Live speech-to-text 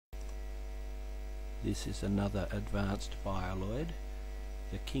This is another advanced bioloid,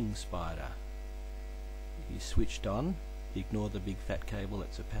 the king spider. He's switched on. Ignore the big fat cable,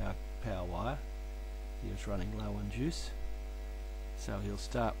 it's a power wire. He was running low on juice. So he'll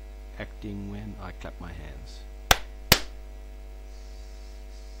start acting when I clap my hands.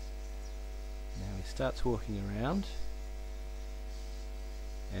 Now he starts walking around,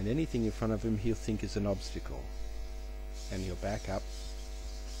 and anything in front of him he'll think is an obstacle, and he'll back up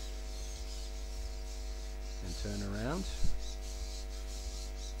and turn around.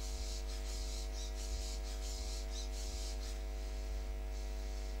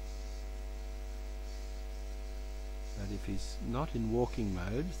 But if he's not in walking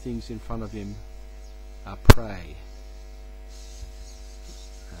mode, things in front of him are prey.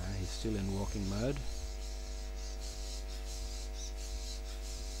 He's still in walking mode.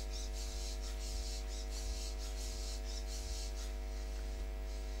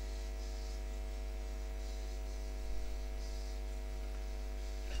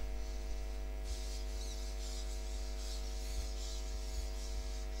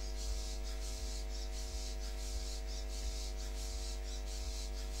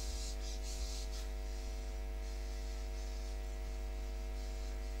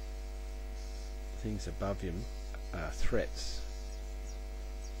 Things above him are threats.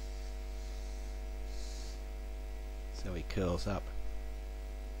 So he curls up.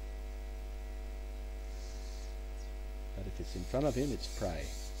 But if it's in front of him, it's prey.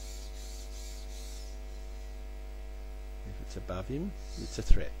 If it's above him, it's a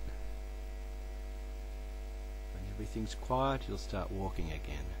threat. When everything's quiet, he'll start walking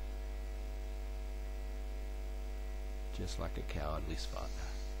again. Just like a cowardly spider.